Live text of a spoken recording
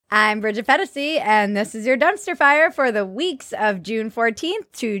I'm Bridget Fetisi, and this is your dumpster fire for the weeks of June 14th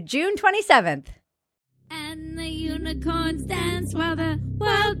to June 27th. And the unicorns dance while the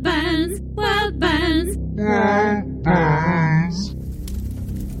world burns, world burns. World burns.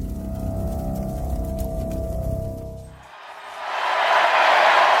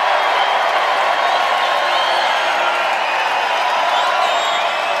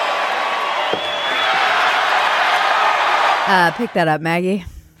 Pick that up, Maggie,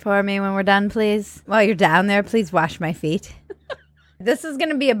 for me when we're done, please. While you're down there, please wash my feet. This is going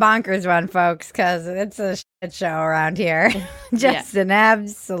to be a bonkers one, folks, because it's a shit show around here. Just an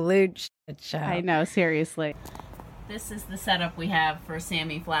absolute shit show. I know, seriously. This is the setup we have for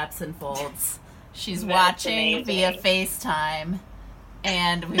Sammy Flaps and Folds. She's watching via FaceTime,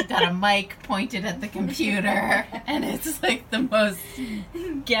 and we've got a mic pointed at the computer, and it's like the most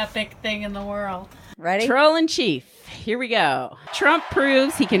epic thing in the world. Ready? Troll in Chief. Here we go. Trump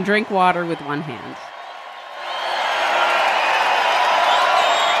proves he can drink water with one hand.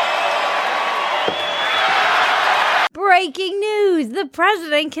 Breaking news! The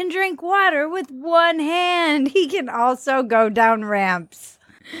president can drink water with one hand. He can also go down ramps.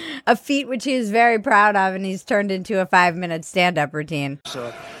 A feat which he is very proud of, and he's turned into a 5-minute stand-up routine.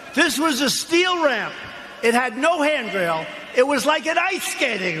 So, this was a steel ramp. It had no handrail. It was like an ice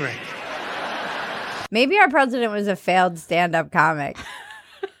skating rink. Maybe our president was a failed stand-up comic.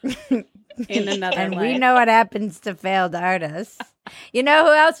 In another and way. we know what happens to failed artists. You know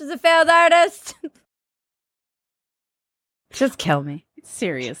who else was a failed artist? Just kill me.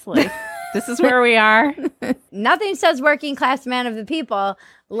 Seriously. This is where we are. Nothing says working class man of the people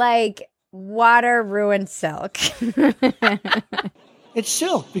like water ruined silk. It's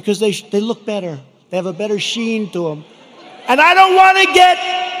silk because they look better. They have a better sheen to them. And I don't want to get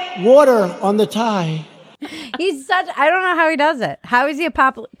water on the tie. He's I don't know how he does it. How is he a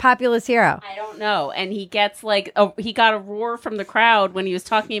populist hero? I don't know. And he gets he got a roar from the crowd when he was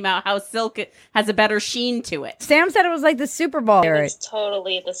talking about how silk has a better sheen to it. Sam said it was like the Super Bowl. It was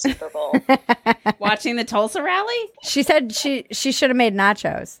totally the Super Bowl. Watching the Tulsa rally? She said she should have made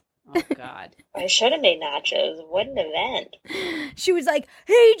nachos. Oh, God. I should have made nachos. What an event. She was like,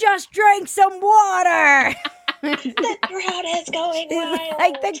 he just drank some water. The crowd is going wild.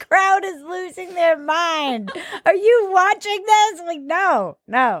 Like, the crowd is losing their mind. Are you watching this? I'm like, no.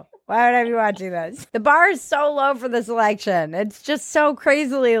 Why would I be watching this? The bar is so low for this election. It's just so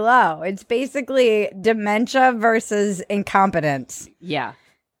crazily low. It's basically dementia versus incompetence. Yeah.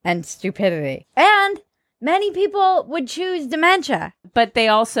 And stupidity. And many people would choose dementia. But they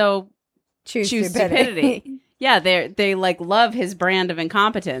also choose stupidity. Yeah, they love his brand of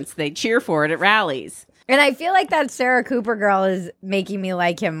incompetence. They cheer for it at rallies. And I feel like that Sarah Cooper girl is making me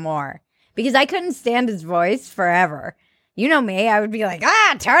like him more. Because I couldn't stand his voice forever. You know me, I would be like,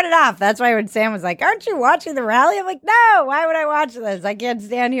 turn it off. That's why when Sam was like, aren't you watching the rally? I'm like, no, why would I watch this? I can't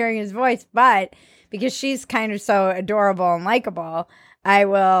stand hearing his voice. But because she's kind of so adorable and likable, I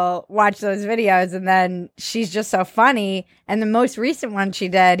will watch those videos, and then she's just so funny. And the most recent one she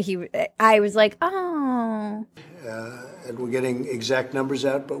did, I was like, oh. And we're getting exact numbers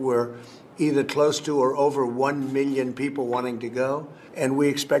out, but we're either close to or over 1 million people wanting to go. And we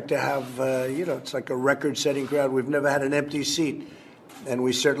expect to have, it's like a record-setting crowd. We've never had an empty seat, and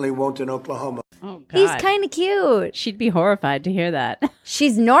we certainly won't in Oklahoma. Oh, God. He's kind of cute. She'd be horrified to hear that.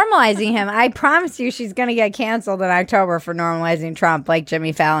 She's normalizing him. I promise you she's going to get canceled in October for normalizing Trump like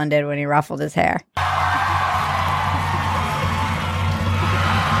Jimmy Fallon did when he ruffled his hair.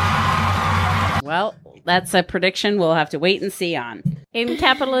 Well, that's a prediction we'll have to wait and see on. In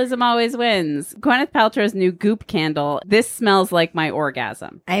Capitalism Always Wins, Gwyneth Paltrow's new Goop candle. This smells like my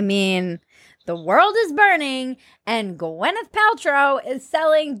orgasm. I mean, the world is burning, and Gwyneth Paltrow is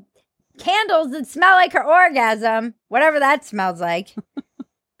selling candles that smell like her orgasm, whatever that smells like.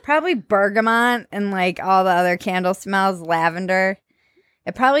 Probably bergamot and like all the other candle smells, lavender.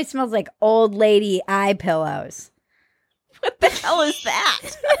 It probably smells like old lady eye pillows. What the hell is that?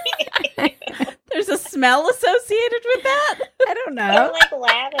 There's a smell associated with that? I don't know. Like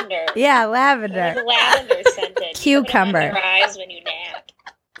lavender. Yeah, lavender. Like lavender scented. Cucumber. You put it on your eyes when you nap.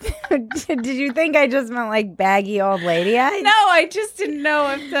 Did you think I just meant like baggy old lady eyes? No, I just didn't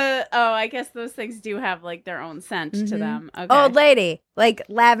know if I guess those things do have like their own scent to them. Okay. Old lady, like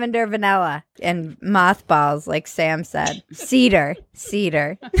lavender, vanilla, and mothballs, like Sam said. Cedar.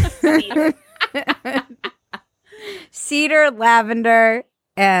 Cedar. Cedar, lavender,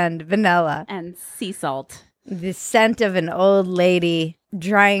 and vanilla. And sea salt. The scent of an old lady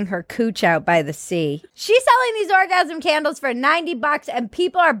drying her cooch out by the sea. She's selling these orgasm candles for $90 and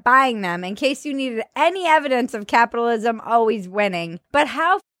people are buying them in case you needed any evidence of capitalism always winning. But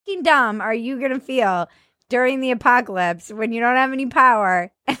how fucking dumb are you going to feel during the apocalypse when you don't have any power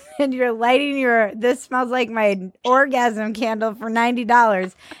and you're lighting this smells like my orgasm candle for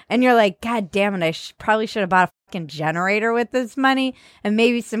 $90 and you're like, God damn it, I probably should have bought a fucking generator with this money and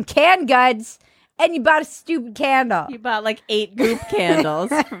maybe some canned goods, and you bought a stupid candle. You bought like 8 goop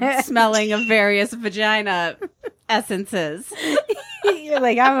candles smelling of various vagina essences. You're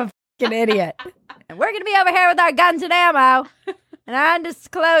like, I'm a fucking idiot. And we're going to be over here with our guns and ammo in an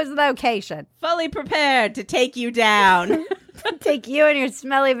undisclosed location. Fully prepared to take you down. Take you and your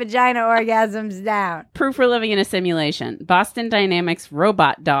smelly vagina orgasms down. Proof we're living in a simulation. Boston Dynamics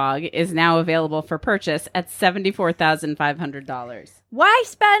robot dog is now available for purchase at $74,500. Why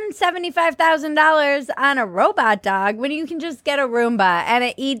spend $75,000 on a robot dog when you can just get a Roomba and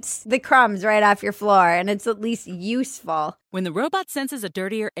it eats the crumbs right off your floor and it's at least useful? When the robot senses a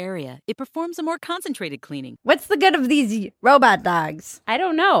dirtier area, it performs a more concentrated cleaning. What's the good of these robot dogs? I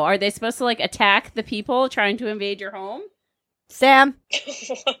don't know. Are they supposed to like attack the people trying to invade your home? Sam?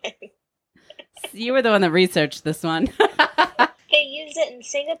 You were the one that researched this one. They use it in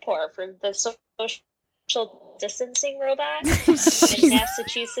Singapore for the social distancing robot. In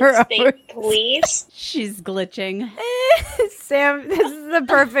Massachusetts State Police. She's glitching. Sam, this is the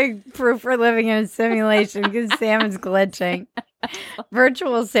perfect proof we're living in a simulation because Sam is glitching.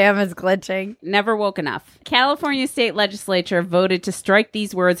 Virtual Sam is glitching. Never woke enough. California state legislature voted to strike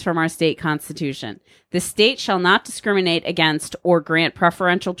these words from our state constitution. The state shall not discriminate against or grant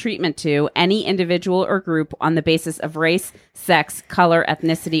preferential treatment to any individual or group on the basis of race, sex, color,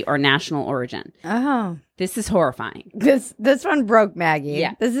 ethnicity, or national origin. Oh. This is horrifying. This one broke Maggie.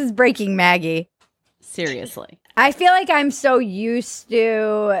 Yeah. This is breaking Maggie. Seriously. I feel like I'm so used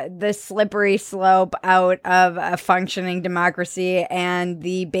to the slippery slope out of a functioning democracy and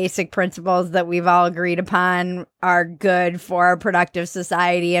the basic principles that we've all agreed upon are good for a productive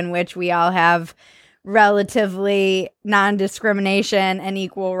society in which we all have relatively non-discrimination and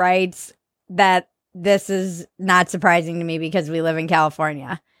equal rights, that this is not surprising to me because we live in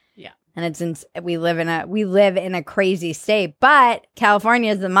California. Yeah. And we live in a crazy state, but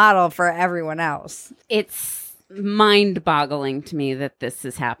California is the model for everyone else. It's mind-boggling to me that this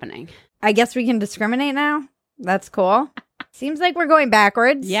is happening. I guess we can discriminate now. That's cool. Seems like we're going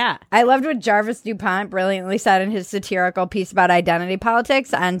backwards. Yeah. I loved what Jarvis DuPont brilliantly said in his satirical piece about identity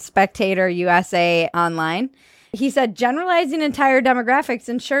politics on Spectator USA Online. He said, generalizing entire demographics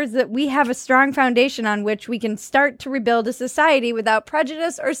ensures that we have a strong foundation on which we can start to rebuild a society without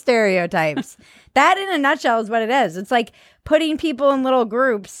prejudice or stereotypes. That, in a nutshell, is what it is. It's like putting people in little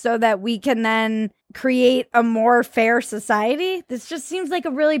groups so that we can then create a more fair society. This just seems like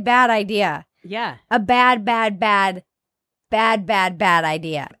a really bad idea. Yeah. A bad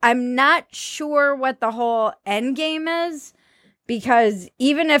idea. I'm not sure what the whole end game is, because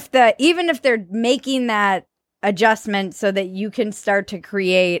even if they're making that adjustment so that you can start to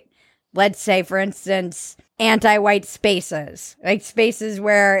create, let's say, for instance, anti-white spaces, like spaces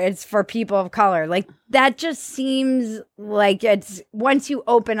where it's for people of color, like that just seems like it's, once you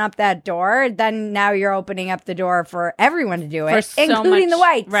open up that door, then now you're opening up the door for everyone to do it, including the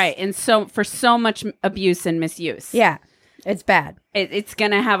whites. Right. And for so much abuse and misuse. Yeah. It's bad. It's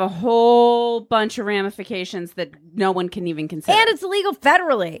going to have a whole bunch of ramifications that no one can even consider. And it's illegal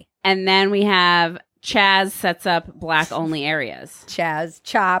federally. And then we have Chaz sets up black-only areas.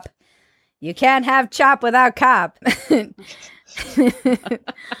 Chop. You can't have chop without cop. I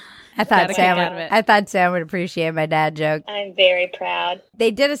thought Sam would appreciate my dad joke. I'm very proud. They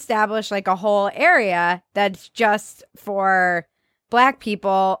did establish like a whole area that's just for black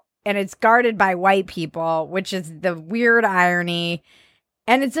people, and it's guarded by white people, which is the weird irony.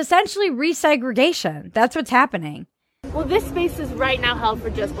 And it's essentially resegregation. That's what's happening. Well, this space is right now held for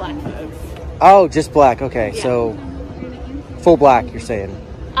just black folks. Oh, just black. Okay, Yeah. So full black, you're saying?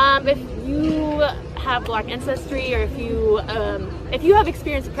 If you have black ancestry, or if you have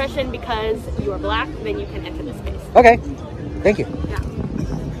experienced oppression because you are black, then you can enter this space. Okay, thank you. Yeah.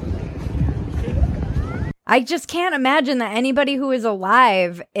 I just can't imagine that anybody who is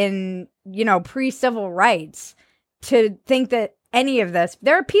alive in, pre-civil rights to think that any of this.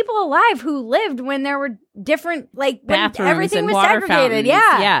 There are people alive who lived when there were different, like, when Bathrooms everything and was water segregated. fountains.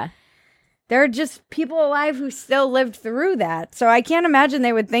 Yeah. Yeah. There are just people alive who still lived through that. So I can't imagine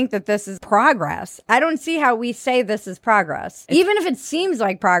they would think that this is progress. I don't see how we say this is progress. Even if it seems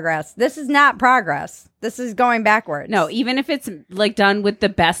like progress, this is not progress. This is going backwards. No, even if it's like done with the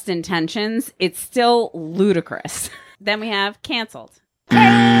best intentions, it's still ludicrous. Then we have canceled. The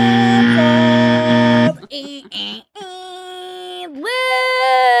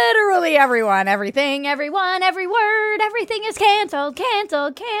literally everyone, everything, everyone, every word, everything is canceled,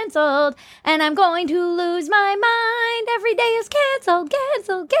 canceled, canceled. And I'm going to lose my mind. Every day is canceled,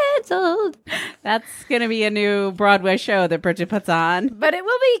 canceled, canceled. That's going to be a new Broadway show that Bridget puts on. But it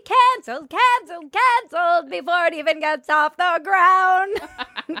will be canceled, canceled, canceled before it even gets off the ground.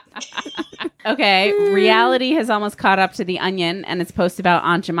 Okay, reality has almost caught up to The Onion and its post about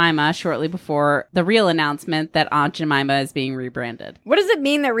Aunt Jemima shortly before the real announcement that Aunt Jemima is being rebranded. What does it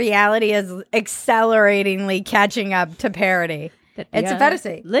mean that reality is acceleratingly catching up to parody? It's a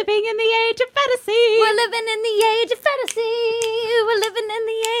fantasy. Living in the age of fantasy. We're living in the age of fantasy. We're living in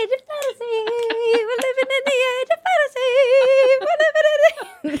the age of fantasy. We're living in the age of fantasy. We're living in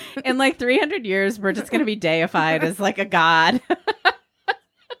the... In like 300 years, we're just going to be deified as like a god.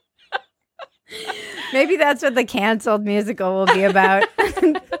 Maybe that's what the canceled musical will be about.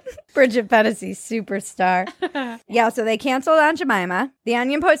 Bridget Fantasy superstar. Yeah, so they canceled Aunt Jemima. The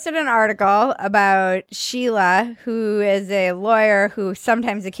Onion posted an article about Sheila, who is a lawyer who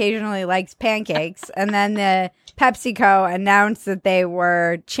sometimes occasionally likes pancakes. And then the PepsiCo announced that they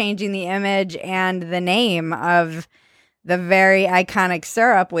were changing the image and the name of the very iconic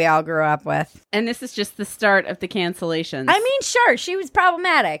syrup we all grew up with. And this is just the start of the cancellations. I mean, sure, she was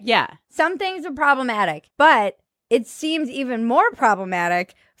problematic. Yeah. Some things are problematic, but it seems even more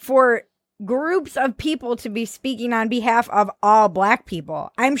problematic for groups of people to be speaking on behalf of all black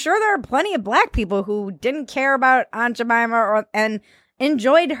people. I'm sure there are plenty of black people who didn't care about Aunt Jemima and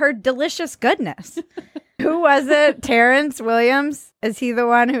enjoyed her delicious goodness. Who was it? Terrence Williams? Is he the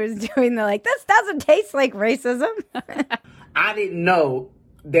one who was doing the this doesn't taste like racism? I didn't know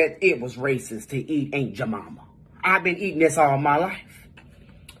that it was racist to eat Aunt Jemima. I've been eating this all my life.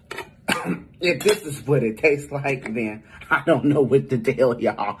 If this is what it tastes like, then I don't know what to tell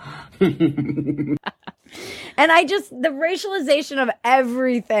y'all. And the racialization of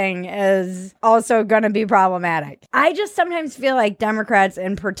everything is also going to be problematic. I just sometimes feel like Democrats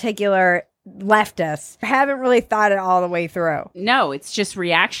in particular, leftists, haven't really thought it all the way through. No, it's just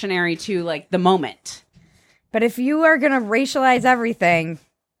reactionary to the moment. But if you are going to racialize everything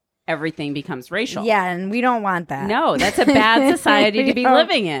becomes racial. Yeah, and we don't want that. No, that's a bad society to be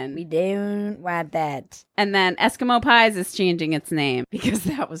living in. We don't want that. And then Eskimo Pies is changing its name because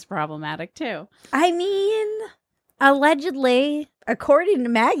that was problematic too. I mean, allegedly, according to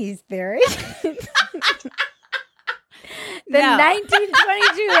Maggie's theory, the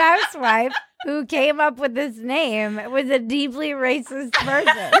 1922 housewife who came up with this name was a deeply racist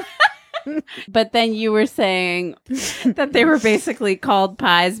person. But then you were saying that they were basically called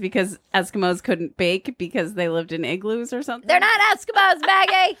pies because Eskimos couldn't bake because they lived in igloos or something. They're not Eskimos,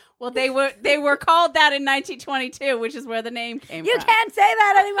 Maggie. Well, they were called that in 1922, which is where the name came You from. can't say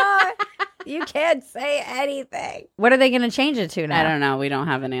that anymore. You can't say anything. What are they going to change it to now? I don't know. We don't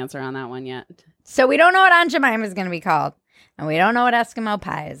have an answer on that one yet. So we don't know what Aunt Jemima is going to be called. And we don't know what Eskimo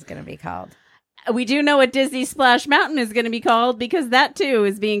Pie is going to be called. We do know what Disney Splash Mountain is going to be called because that too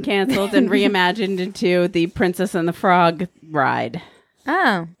is being canceled and reimagined into the Princess and the Frog ride.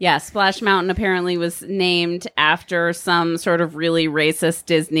 Oh. Yeah, Splash Mountain apparently was named after some sort of really racist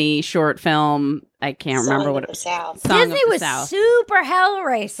Disney short film. I can't remember what it was. Disney was super hell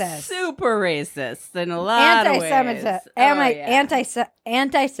racist. Super racist in a lot of ways.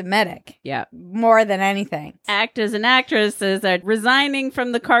 Anti-Semitic. Yeah. More than anything. Actors and actresses are resigning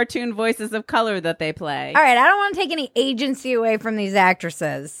from the cartoon voices of color that they play. All right, I don't want to take any agency away from these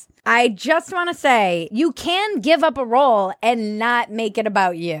actresses. I just want to say, you can give up a role and not make it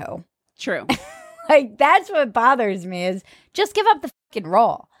about you. True. That's what bothers me is just give up the fucking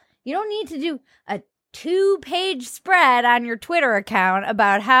role. You don't need to do a 2-page spread on your Twitter account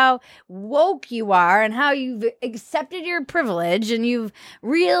about how woke you are and how you've accepted your privilege and you've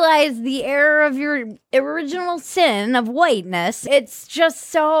realized the error of your original sin of whiteness. It's just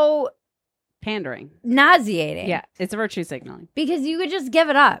so pandering, nauseating. Yeah, it's virtue signaling. Because you could just give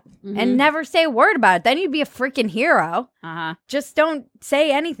it up and never say a word about it. Then you'd be a freaking hero. Just don't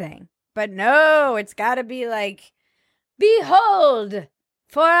say anything. But no, it's got to be behold,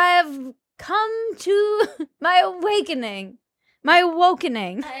 for I have come to my awakening, my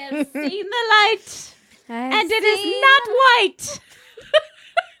awakening. I have seen the light, and it is not white.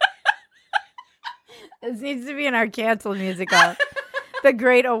 This needs to be in our canceled musical. The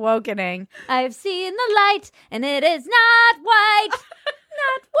Great Awakening. I've seen the light, and it is not white.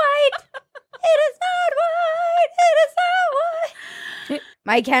 Not white. It is not white. It is not white.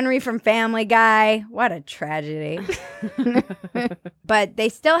 Mike Henry from Family Guy. What a tragedy. But they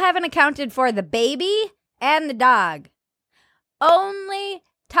still haven't accounted for the baby and the dog. Only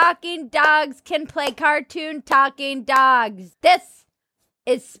talking dogs can play cartoon talking dogs. This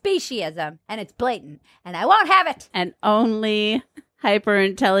is speciesism, and it's blatant, and I won't have it. And only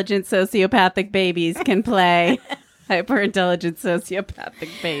hyper-intelligent sociopathic babies can play hyper-intelligent sociopathic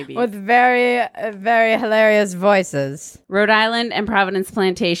babies. With very, very hilarious voices. Rhode Island and Providence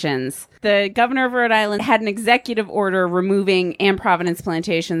Plantations. The governor of Rhode Island had an executive order removing and Providence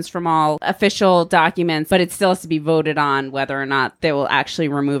Plantations from all official documents, but it still has to be voted on whether or not they will actually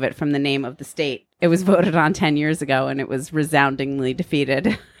remove it from the name of the state. It was voted on 10 years ago, and it was resoundingly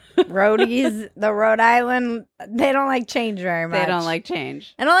defeated. Roadies, the Rhode Island, they don't like change very much. They don't like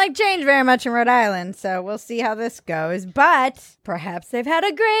change. I don't like change very much in Rhode Island, so we'll see how this goes. But perhaps they've had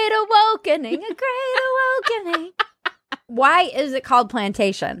a great awakening, Why is it called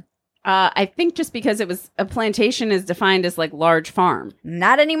plantation? I think just because a plantation is defined as like large farm.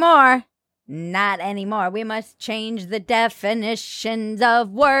 Not anymore. Not anymore. We must change the definitions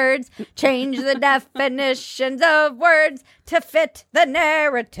of words. Change the definitions of words to fit the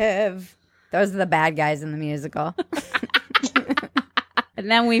narrative. Those are the bad guys in the musical. And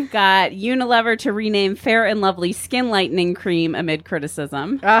then we've got Unilever to rename Fair and Lovely Skin Lightening Cream amid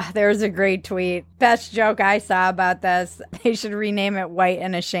criticism. There's a great tweet. Best joke I saw about this. They should rename it White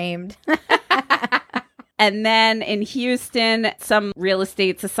and Ashamed. And then in Houston, some real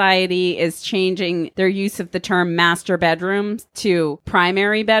estate society is changing their use of the term master bedroom to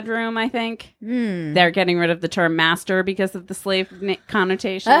primary bedroom, I think. They're getting rid of the term master because of the slave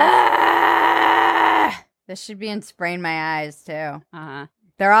connotation. This should be in Sprain My Eyes, too.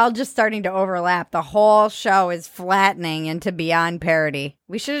 They're all just starting to overlap. The whole show is flattening into Beyond Parody.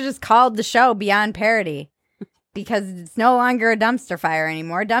 We should have just called the show Beyond Parody. Because it's no longer a dumpster fire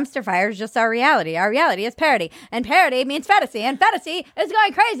anymore. Dumpster fire is just our reality. Our reality is parody. And parody means fantasy. And fantasy is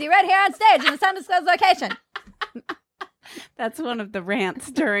going crazy right here on stage in a undisclosed location. That's one of the rants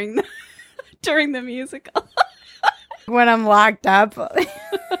during the musical. When I'm locked up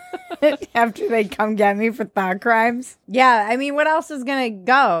after they come get me for thought crimes. Yeah, I mean, what else is going to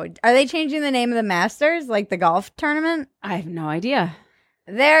go? Are they changing the name of the Masters, like the golf tournament? I have no idea.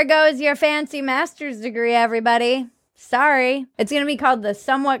 There goes your fancy master's degree, everybody. Sorry. It's going to be called the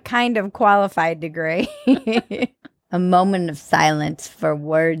somewhat kind of qualified degree. A moment of silence for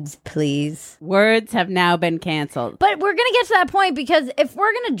words, please. Words have now been canceled. But we're going to get to that point because if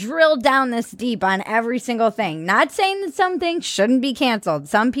we're going to drill down this deep on every single thing, not saying that some things shouldn't be canceled.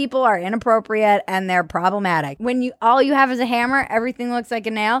 Some people are inappropriate and they're problematic. When all you have is a hammer, everything looks like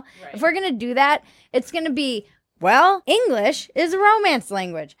a nail. Right. If we're going to do that, it's going to be, well, English is a Romance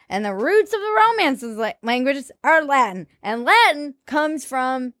language, and the roots of the Romance languages are Latin, and Latin comes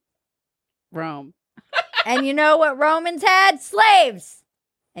from Rome. And you know what Romans had? Slaves.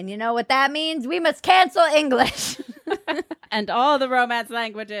 And you know what that means? We must cancel English. And all the Romance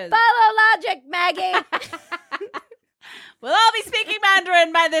languages. Follow logic, Maggie. We'll all be speaking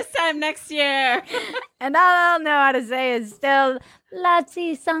Mandarin by this time next year. And all I'll know how to say is still La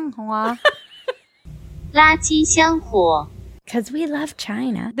Qi Sang Hua. La Qi Xiang Huo. Because we love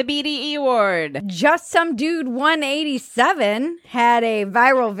China. The BDE Award. Just Some Dude 187 had a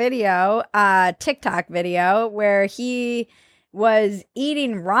viral video, TikTok video, where he was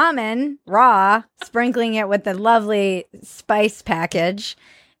eating ramen raw, sprinkling it with a lovely spice package,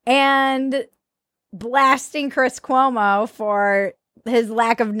 and blasting Chris Cuomo for his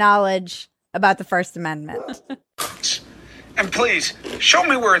lack of knowledge about the First Amendment. And please, show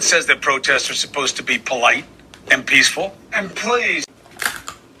me where it says that protests are supposed to be polite and peaceful. And please.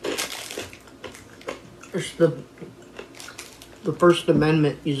 There's the First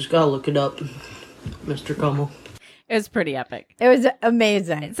Amendment. You just gotta look it up, Mr. Cuomo. It was pretty epic. It was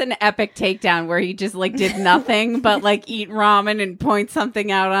amazing. It's an epic takedown where he just like did nothing but like eat ramen and point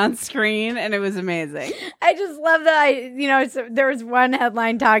something out on screen, and it was amazing. I just love that. So there was one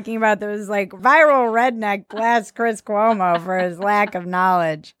headline talking about there was like viral redneck blasts Chris Cuomo for his lack of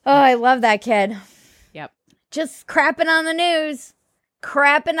knowledge. Oh, I love that kid. Yep. Just crapping on the news.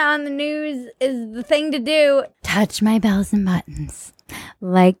 Crapping on the news is the thing to do. Touch my bells and buttons.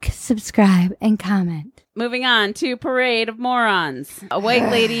 Like, subscribe, and comment. Moving on to Parade of Morons. A white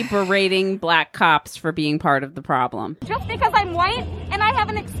lady berating black cops for being part of the problem. Just because I'm white and I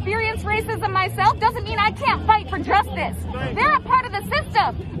haven't experienced racism myself doesn't mean I can't fight for justice. They're a part of the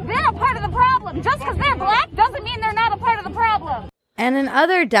system. They're a part of the problem. Just because they're black doesn't mean they're not a part of the problem. And in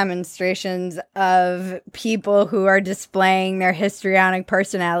other demonstrations of people who are displaying their histrionic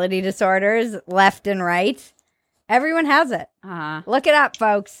personality disorders left and right, everyone has it. Look it up,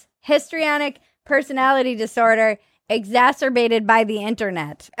 folks. Histrionic personality disorder exacerbated by the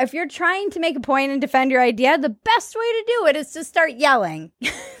internet. If you're trying to make a point and defend your idea, the best way to do it is to start yelling.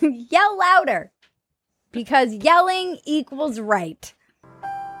 Yell louder. Because yelling equals right.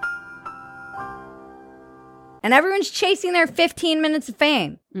 And everyone's chasing their 15 minutes of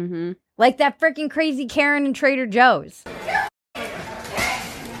fame. Mm-hmm. Like that freaking crazy Karen in Trader Joe's.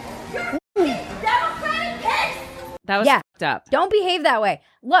 That was fucked up. Don't behave that way.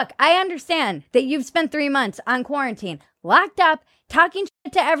 Look, I understand that you've spent 3 months on quarantine, locked up, talking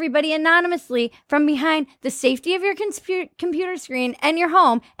shit to everybody anonymously from behind the safety of your computer screen and your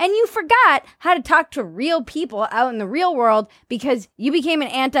home, and you forgot how to talk to real people out in the real world because you became an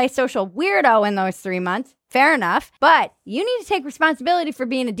antisocial weirdo in those 3 months. Fair enough. But you need to take responsibility for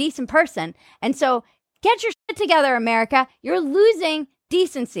being a decent person. And so get your shit together, America. You're losing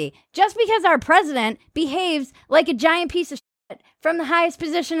decency. Just because our president behaves like a giant piece of shit from the highest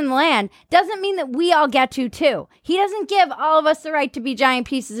position in the land doesn't mean that we all get to too. He doesn't give all of us the right to be giant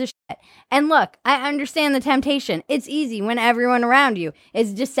pieces of shit. And look, I understand the temptation. It's easy when everyone around you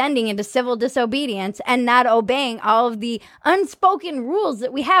is descending into civil disobedience and not obeying all of the unspoken rules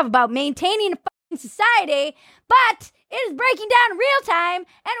that we have about maintaining a society, but it is breaking down in real time and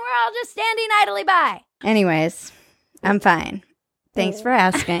we're all just standing idly by. Anyways, I'm fine. Thanks for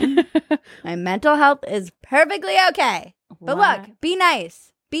asking. My mental health is perfectly okay. But look, be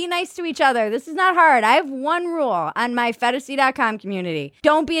nice. Be nice to each other. This is not hard. I have one rule on my Phetasy.com community.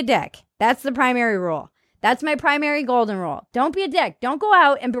 Don't be a dick. That's the primary rule. That's my primary golden rule. Don't be a dick. Don't go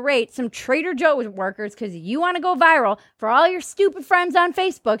out and berate some Trader Joe's workers because you want to go viral for all your stupid friends on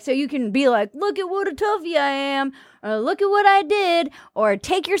Facebook so you can be like, look at what a toughie I am, or look at what I did, or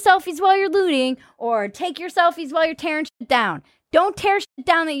take your selfies while you're looting, or take your selfies while you're tearing shit down. Don't tear shit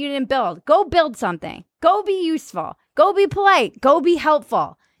down that you didn't build. Go build something. Go be useful. Go be polite. Go be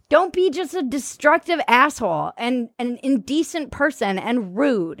helpful. Don't be just a destructive asshole and an indecent person and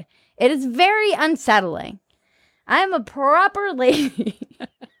rude. It is very unsettling. I'm a proper lady.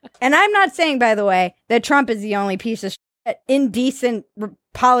 And I'm not saying, by the way, that Trump is the only piece of shit, indecent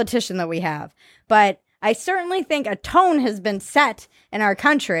politician that we have. But I certainly think a tone has been set in our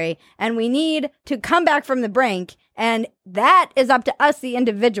country, and we need to come back from the brink. And that is up to us, the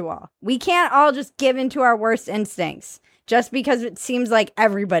individual. We can't all just give into our worst instincts just because it seems like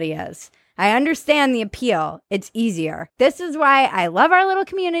everybody is. I understand the appeal. It's easier. This is why I love our little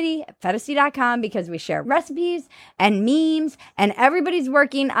community at Phetasy.com, because we share recipes and memes and everybody's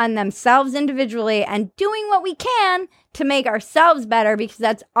working on themselves individually and doing what we can to make ourselves better, because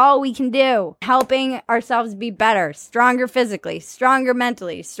that's all we can do. Helping ourselves be better, stronger physically, stronger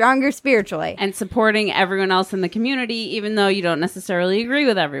mentally, stronger spiritually. And supporting everyone else in the community, even though you don't necessarily agree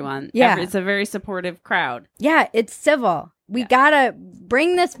with everyone. Yeah. It's a very supportive crowd. Yeah, it's civil. We gotta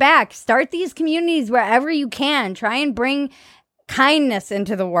bring this back. Start these communities wherever you can. Try and bring kindness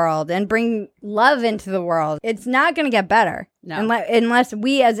into the world and bring love into the world. It's not going to get better unless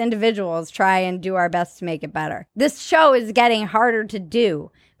we as individuals try and do our best to make it better. This show is getting harder to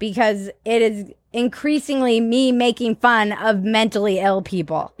do because it is increasingly me making fun of mentally ill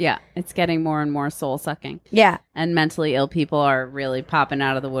people. Yeah, it's getting more and more soul-sucking. Yeah. And mentally ill people are really popping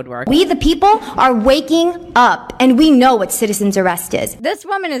out of the woodwork. We, the people, are waking up, and we know what citizen's arrest is. This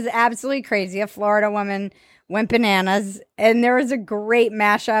woman is absolutely crazy. A Florida woman went bananas, and there was a great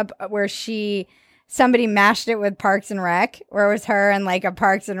mashup where somebody mashed it with Parks and Rec, where it was her and like a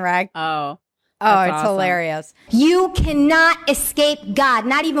Parks and Rec. Oh, it's awesome. Hilarious. You cannot escape God,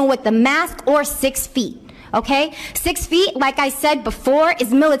 not even with the mask or 6 feet. Okay? 6 feet, like I said before,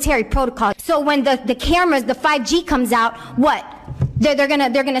 is military protocol. So when the cameras, the 5G comes out, what? They're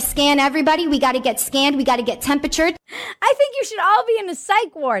gonna scan everybody. We got to get scanned. We got to get temperatured. I think you should all be in a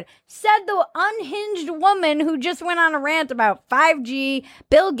psych ward, said the unhinged woman who just went on a rant about 5G,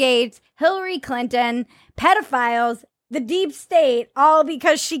 Bill Gates, Hillary Clinton, pedophiles, the deep state, all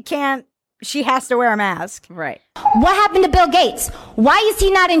because she has to wear a mask. Right. What happened to Bill Gates? Why is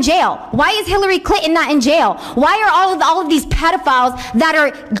he not in jail? Why is Hillary Clinton not in jail? Why are all of these pedophiles that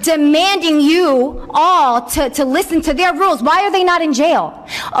are demanding you all to listen to their rules? Why are they not in jail?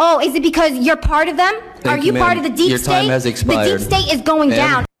 Oh, is it because you're part of them? Are you part of the deep state? Your time has expired. The deep state is going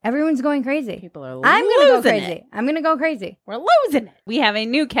down. Everyone's going crazy. People are I'm going to go losing crazy. it. I'm going to go crazy. We're losing it. We have a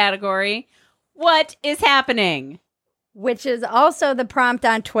new category. What is happening? Which is also the prompt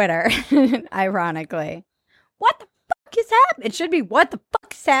on Twitter, ironically. What the fuck is happening? It should be, what the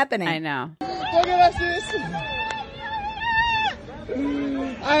fuck is happening? I know. Look at us, this.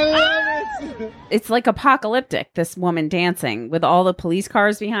 I love it. It's like apocalyptic, this woman dancing with all the police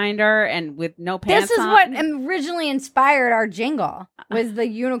cars behind her and with no pants This is on. what originally inspired our jingle, was the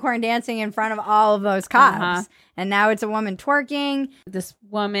unicorn dancing in front of all of those cops. And now it's a woman twerking. This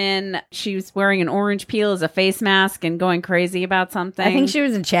woman, she was wearing an orange peel as a face mask and going crazy about something. I think she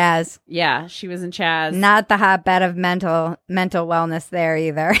was in Chaz. Yeah, she was in Chaz. Not the hotbed of mental wellness there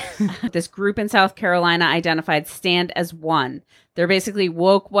either. This group in South Carolina identified Stand as One. They're basically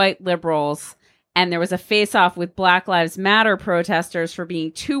woke white liberals. And there was a face-off with Black Lives Matter protesters for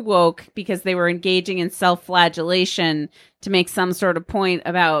being too woke because they were engaging in self-flagellation to make some sort of point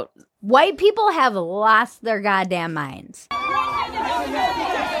about... White people have lost their goddamn minds. Put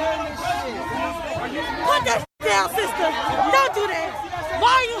that down, sister. Don't do that.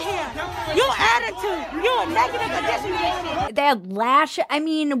 Why are you here? Your attitude. You're a negative addition. They had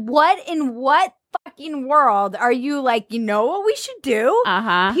what in what fucking world are you like, you know what we should do?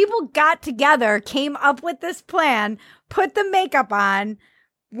 People got together, came up with this plan, put the makeup on,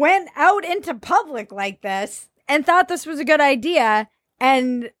 went out into public like this, and thought this was a good idea.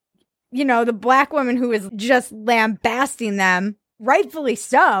 And, you know, the black woman who was just lambasting them, rightfully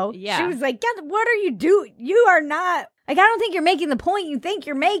so. Yeah. She was like, what are you doing? You are not... Like, I don't think you're making the point you think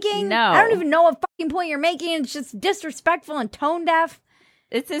you're making. No. I don't even know what fucking point you're making. It's just disrespectful and tone deaf.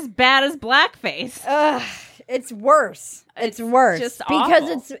 It's as bad as blackface. Ugh, it's worse. It's worse. Just because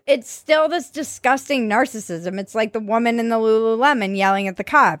awful. it's still this disgusting narcissism. It's like the woman in the Lululemon yelling at the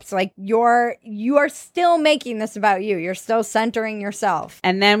cops. Like you are still making this about you. You're still centering yourself.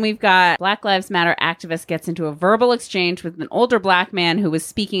 And then we've got Black Lives Matter activist gets into a verbal exchange with an older black man who was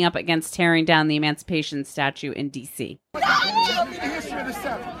speaking up against tearing down the Emancipation statue in D.C. Tell me the history of the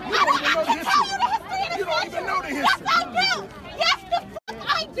South. You don't even know the history. You don't even know the history. Yes, I do. Yes, the fuck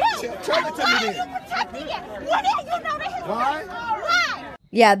I do. Tell it to me then. Why are you protecting it? What do you know the history? Why?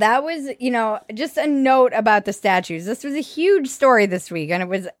 Yeah, that was, just a note about the statues. This was a huge story this week, and it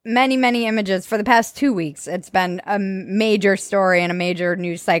was many, many images for the past 2 weeks. It's been a major story and a major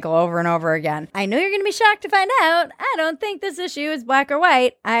news cycle over and over again. I know you're going to be shocked to find out. I don't think this issue is black or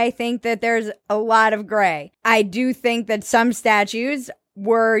white. I think that there's a lot of gray. I do think that some statues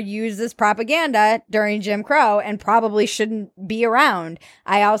were used as propaganda during Jim Crow and probably shouldn't be around.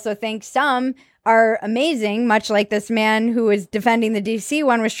 I also think some are amazing, much like this man who was defending the DC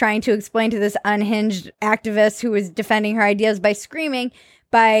one was trying to explain to this unhinged activist who was defending her ideas by screaming,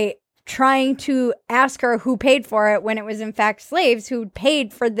 by trying to ask her who paid for it when it was in fact slaves who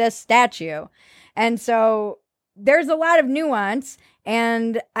paid for this statue. And so there's a lot of nuance.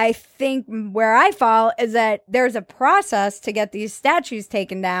 And I think where I fall is that there's a process to get these statues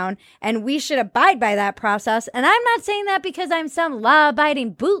taken down, and we should abide by that process. And I'm not saying that because I'm some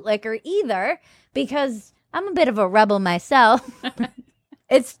law-abiding bootlicker either, because I'm a bit of a rebel myself.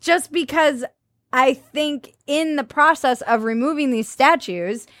 It's just because I think in the process of removing these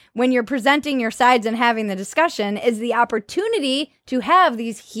statues, when you're presenting your sides and having the discussion, is the opportunity to have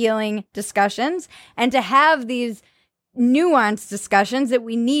these healing discussions and to have these nuanced discussions that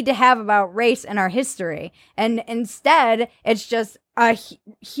we need to have about race and our history. And instead, it's just a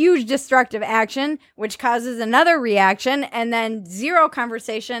huge destructive action, which causes another reaction and then zero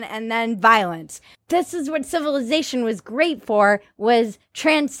conversation and then violence. This is what civilization was great for, was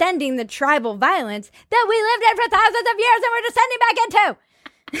transcending the tribal violence that we lived in for thousands of years and we're descending back into.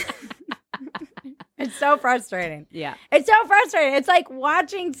 It's so frustrating. Yeah. It's so frustrating. It's like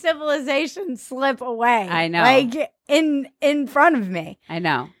watching civilization slip away. I know. Like in front of me. I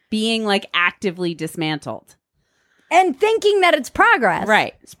know. Being like actively dismantled. And thinking that it's progress.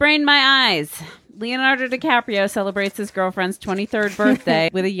 Right. Sprained my eyes. Leonardo DiCaprio celebrates his girlfriend's 23rd birthday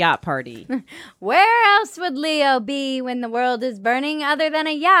with a yacht party. Where else would Leo be when the world is burning other than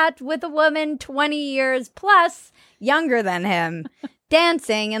a yacht with a woman 20 years plus younger than him,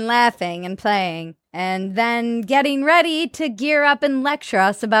 dancing and laughing and playing, and then getting ready to gear up and lecture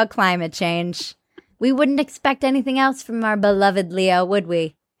us about climate change? We wouldn't expect anything else from our beloved Leo, would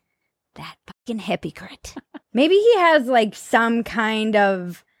we? That fucking hypocrite. Maybe he has like some kind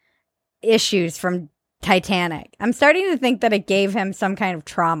of issues from Titanic. I'm starting to think that it gave him some kind of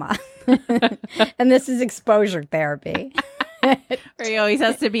trauma. And this is exposure therapy. Where he always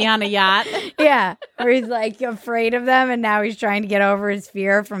has to be on a yacht. Yeah, where he's like afraid of them, and now he's trying to get over his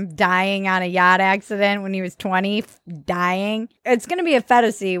fear from dying on a yacht accident when he was 20, dying. It's going to be a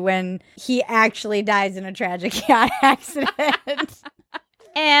fantasy when he actually dies in a tragic yacht accident.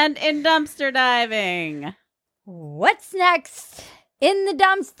 And in dumpster diving. What's next in the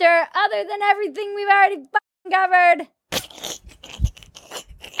dumpster other than everything we've already fucking covered?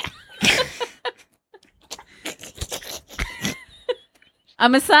 A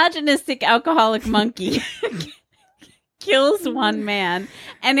misogynistic alcoholic monkey kills one man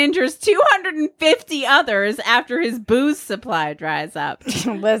and injures 250 others after his booze supply dries up.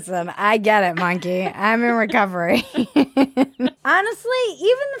 Listen, I get it, monkey. I'm in recovery. Honestly,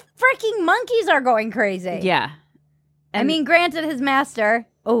 even the freaking monkeys are going crazy. Yeah. I mean, granted, his master.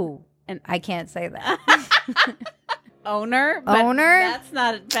 Oh, and I can't say that. Owner? But Owner? That's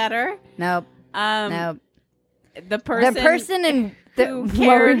not better. Nope. Nope. The person who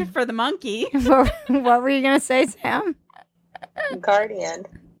cared for the monkey. What were you going to say, Sam? Guardian.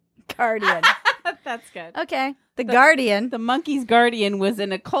 That's good. Okay. The guardian. The monkey's guardian was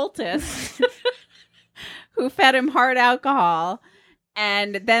an occultist who fed him hard alcohol.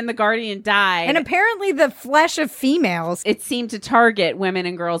 And then the guardian died. And apparently the flesh of females. It seemed to target women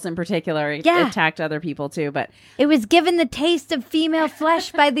and girls in particular. It attacked other people too, but it was given the taste of female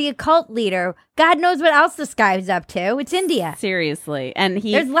flesh by the occult leader. God knows what else this guy's up to. It's India. Seriously. And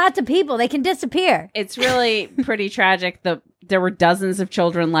there's lots of people. They can disappear. It's really pretty tragic. There were dozens of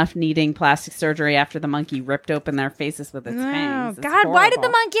children left needing plastic surgery after the monkey ripped open their faces with its fangs. Oh, God, why did the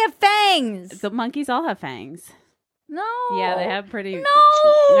monkey have fangs? The monkeys all have fangs. No. Yeah, they have pretty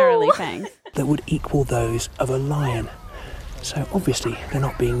gnarly fangs. That would equal those of a lion. So obviously they're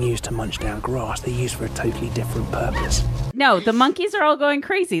not being used to munch down grass. They're used for a totally different purpose. No, the monkeys are all going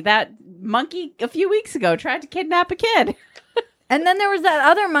crazy. That monkey a few weeks ago tried to kidnap a kid. And then there was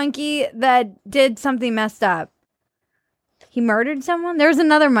that other monkey that did something messed up. He murdered someone? There was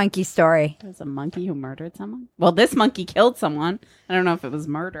another monkey story. There was a monkey who murdered someone? Well, this monkey killed someone. I don't know if it was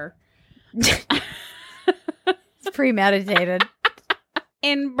murder. It's premeditated.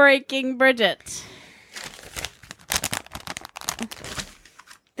 In Breaking Bridget.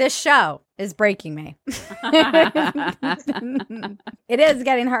 This show is breaking me. It is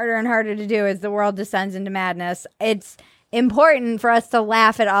getting harder and harder to do as the world descends into madness. It's important for us to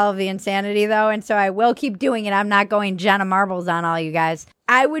laugh at all of the insanity, though, and so I will keep doing it. I'm not going Jenna Marbles on all you guys.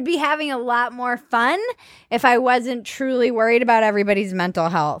 I would be having a lot more fun if I wasn't truly worried about everybody's mental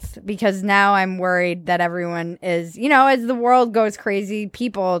health, because now I'm worried that everyone is, as the world goes crazy,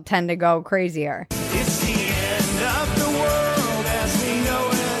 people tend to go crazier. It's the end of the world as we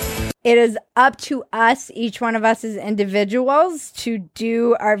know it. It is up to us, each one of us as individuals, to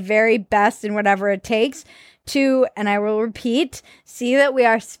do our very best in whatever it takes to, and I will repeat, see that we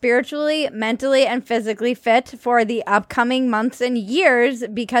are spiritually, mentally, and physically fit for the upcoming months and years,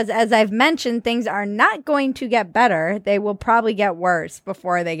 because as I've mentioned, things are not going to get better. They will probably get worse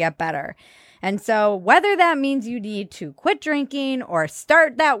before they get better. And so whether that means you need to quit drinking or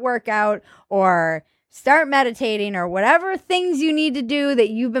start that workout or start meditating or whatever things you need to do that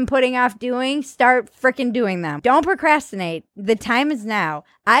you've been putting off doing, start freaking doing them. Don't procrastinate. The time is now.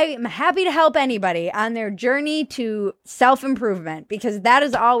 I am happy to help anybody on their journey to self-improvement, because that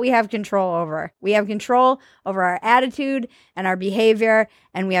is all we have control over. We have control over our attitude and our behavior,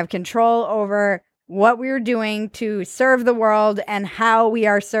 and we have control over what we're doing to serve the world and how we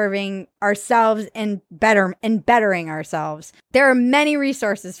are serving ourselves and bettering ourselves. There are many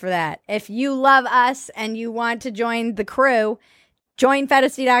resources for that. If you love us and you want to join the crew, join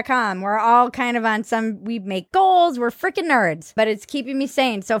Fedesty.com. We're all kind of we make goals. We're freaking nerds, but it's keeping me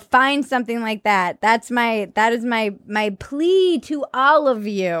sane. So find something like that. That is my plea to all of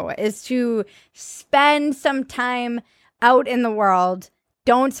you, is to spend some time out in the world.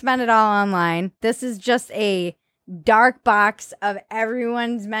 Don't spend it all online. This is just a dark box of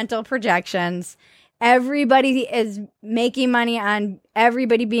everyone's mental projections. Everybody is making money on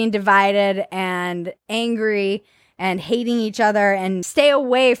everybody being divided and angry and hating each other, and stay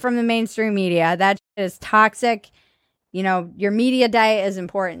away from the mainstream media. That is toxic. Your media diet is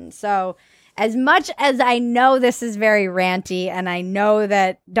important. So as much as I know this is very ranty, and I know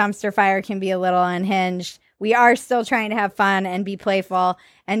that Dumpster Fire can be a little unhinged, we are still trying to have fun and be playful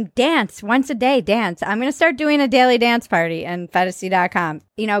and dance once a day. Dance. I'm going to start doing a daily dance party in Fedesty.com.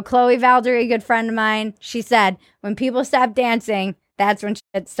 Chloe Valdery, a good friend of mine, she said, when people stop dancing, that's when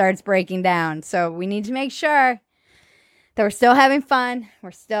shit starts breaking down. So we need to make sure that we're still having fun.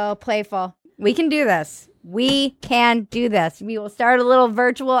 We're still playful. We can do this. We can do this. We will start a little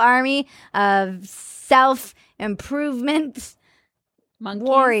virtual army of self-improvement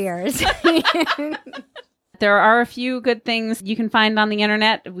warriors. There are a few good things you can find on the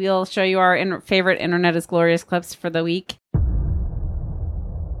internet. We'll show you our favorite Internet is Glorious clips for the week.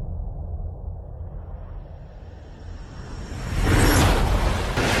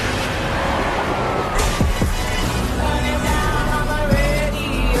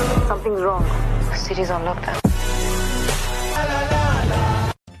 Something's wrong. The city's on lockdown.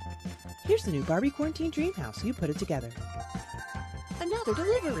 Here's the new Barbie Quarantine Dream House. You put it together. And now another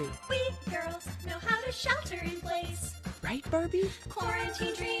delivery. We girls know how to shelter in place. Right, Barbie?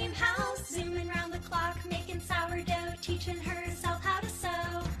 Quarantine dream house, zooming round the clock, making sourdough, teaching herself how to sew.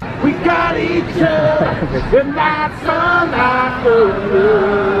 We got each other, and that's enough to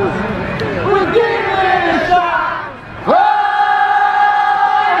lose. We're giving it a shot. Oh,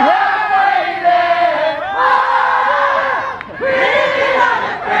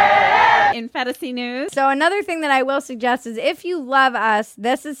 In fantasy news. So another thing that I will suggest is if you love us,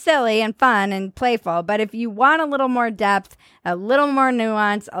 this is silly and fun and playful, but if you want a little more depth, a little more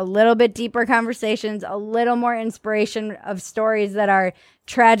nuance, a little bit deeper conversations, a little more inspiration of stories that are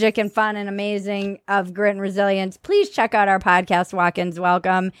tragic and fun and amazing, of grit and resilience, please check out our podcast, Walk-Ins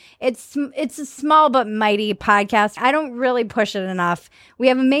Welcome. It's a small but mighty podcast. I don't really push it enough. We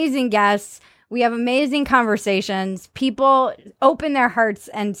have amazing guests. We have amazing conversations. People open their hearts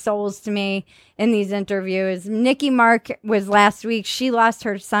and souls to me in these interviews. Nikki Mark was last week. She lost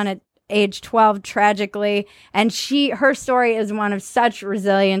her son at age 12 tragically, and her story is one of such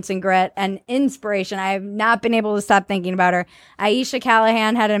resilience and grit and inspiration. I have not been able to stop thinking about her. Aisha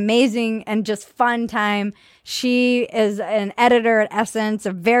Callahan had an amazing and just fun time. She is an editor at Essence,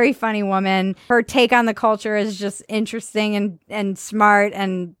 a very funny woman. Her take on the culture is just interesting and smart,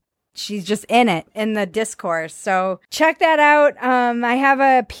 and she's just in it, in the discourse. So check that out. I have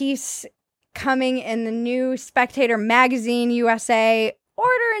a piece coming in the new Spectator magazine USA.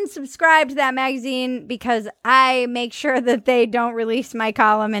 Order and subscribe to that magazine because I make sure that they don't release my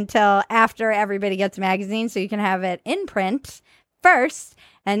column until after everybody gets a magazine, so you can have it in print first.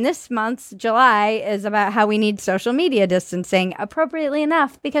 And this month's July is about how we need social media distancing, appropriately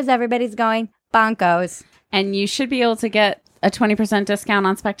enough, because everybody's going bonkos. And you should be able to get a 20% discount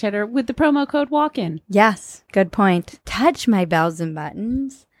on Spectator with the promo code WALKIN. Yes, good point. Touch my bells and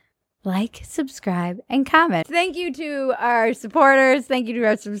buttons. Like, subscribe, and comment. Thank you to our supporters. Thank you to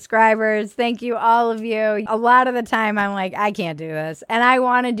our subscribers. Thank you, all of you. A lot of the time, I'm like, I can't do this. And I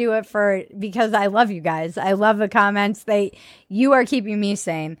want to do it because I love you guys. I love the comments. You are keeping me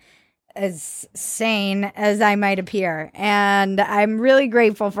sane as I might appear. And I'm really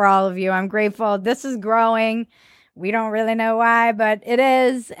grateful for all of you. I'm grateful. This is growing. We don't really know why, but it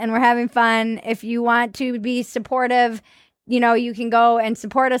is. And we're having fun. If you want to be supportive, you can go and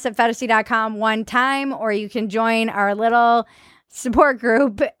support us at Phetasy.com one time, or you can join our little support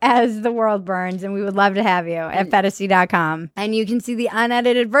group as the world burns, and we would love to have you at Phetasy.com. And you can see the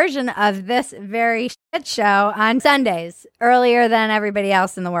unedited version of this very shit show on Sundays, earlier than everybody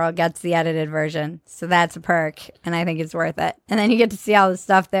else in the world gets the edited version. So that's a perk, and I think it's worth it. And then you get to see all the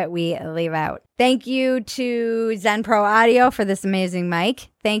stuff that we leave out. Thank you to Zen Pro Audio for this amazing mic.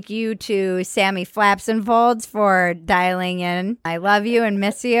 Thank you to Sammy Flaps and Folds for dialing in. I love you and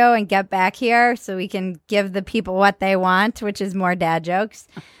miss you, and get back here so we can give the people what they want, which is more dad jokes.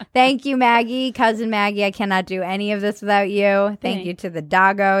 Thank you, Maggie, cousin Maggie. I cannot do any of this without you. Thank you to the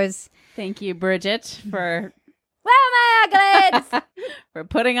doggos. Thank you, Bridget, for my accolades for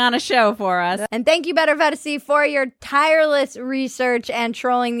putting on a show for us. And thank you, Better Phetasy, for your tireless research and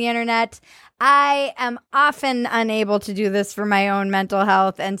trolling the internet. I am often unable to do this for my own mental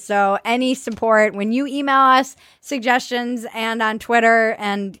health. And so any support, when you email us suggestions and on Twitter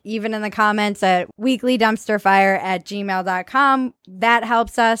and even in the comments at weeklydumpsterfire@gmail.com, that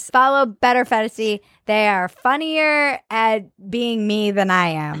helps us. Follow Better Phetasy. They are funnier at being me than I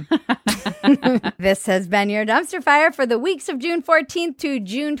am. This has been your Dumpster Fire for the weeks of June 14th to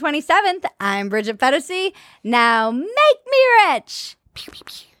June 27th. I'm Bridget Phetasy. Now make me rich. Pew, pew,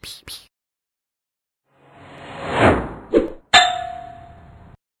 pew, pew, pew.